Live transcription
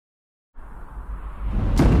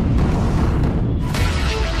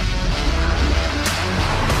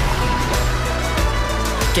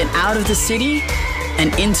Get out of the city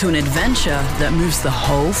and into an adventure that moves the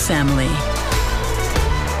whole family.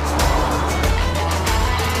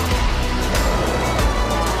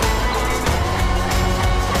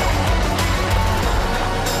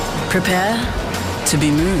 Prepare to be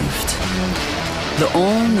moved. The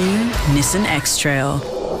all-new Nissan X-Trail.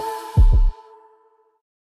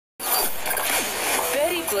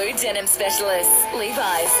 Blue denim specialists,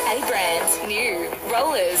 Levi's, A-Brand, New,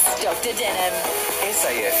 Rollers, Dr. Denim.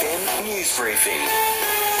 SAFM News Briefing.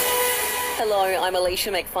 Hello, I'm Alicia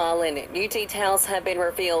McFarland. New details have been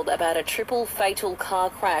revealed about a triple fatal car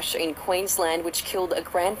crash in Queensland which killed a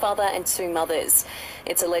grandfather and two mothers.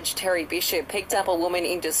 It's alleged Terry Bishop picked up a woman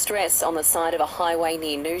in distress on the side of a highway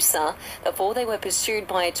near Noosa before they were pursued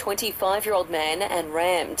by a 25-year-old man and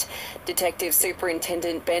rammed. Detective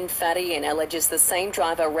Superintendent Ben Fadian alleges the same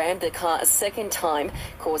driver rammed the car a second time,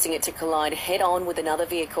 causing it to collide head-on with another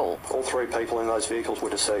vehicle. All three people in those vehicles were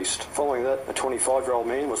deceased. Following that, a 25-year-old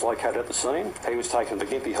man was located at the scene. He was taken to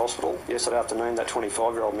Gympie Hospital. Yesterday afternoon, that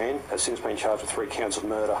 25-year-old man has since been charged with 3 counts of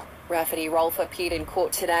murder. Rafferty Rolfe appeared in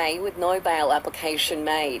court today with no bail application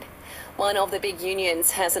made. One of the big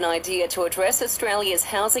unions has an idea to address Australia's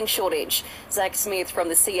housing shortage. Zach Smith from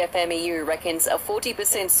the CFMEU reckons a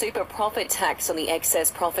 40% super profit tax on the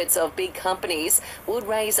excess profits of big companies would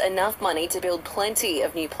raise enough money to build plenty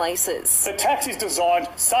of new places. The tax is designed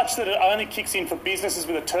such that it only kicks in for businesses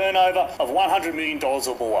with a turnover of $100 million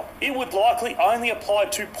or more. It would likely only apply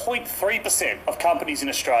to 0.3% of companies in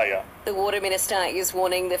Australia. The Water Minister is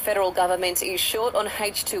warning the federal government is short on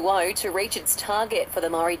H2O to reach its target for the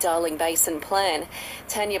Murray-Darling Basin Plan.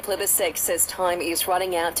 Tanya Plibersek says time is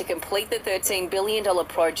running out to complete the $13 billion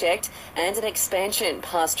project and an expansion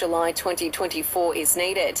past July 2024 is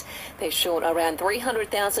needed. They're short around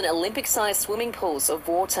 300,000 Olympic-sized swimming pools of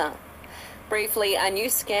water. Briefly, a new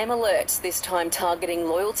scam alert, this time targeting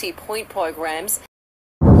loyalty point programs.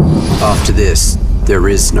 After this, there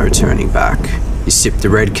is no turning back. You sip the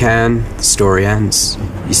red can, the story ends.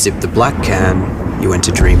 You sip the black can, you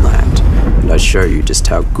enter dreamland. And I show you just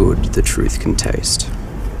how good the truth can taste.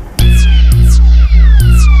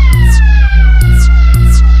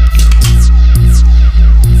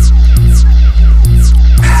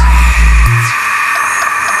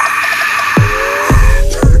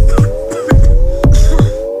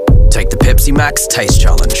 Take the Pepsi Max Taste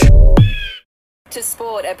Challenge. To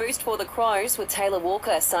sport, a boost for the Crows with Taylor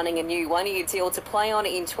Walker signing a new one-year deal to play on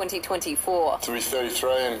in 2024. To be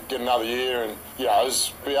 33 and get another year and,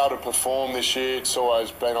 be able to perform this year, it's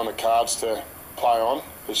always been on the cards to play on.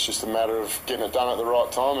 It's just a matter of getting it done at the right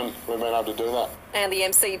time, and we've been able to do that. And the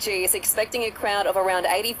MCG is expecting a crowd of around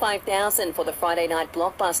 85,000 for the Friday night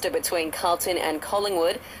blockbuster between Carlton and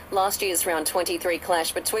Collingwood. Last year's round 23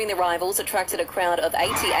 clash between the rivals attracted a crowd of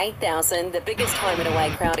 88,000, the biggest home and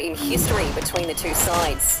away crowd in history between the two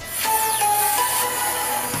sides.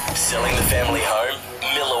 Selling the family home?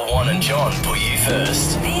 Miller, Wan and John put you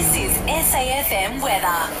first. This is SAFM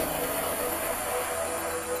weather.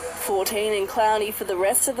 14 and cloudy for the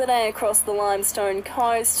rest of the day across the Limestone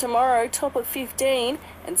coast. Tomorrow, top of 15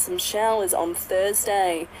 and some showers on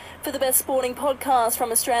Thursday. For the best sporting podcast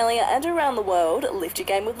from Australia and around the world, lift your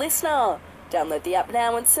game with Listener. Download the app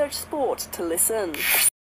now and search sport to listen.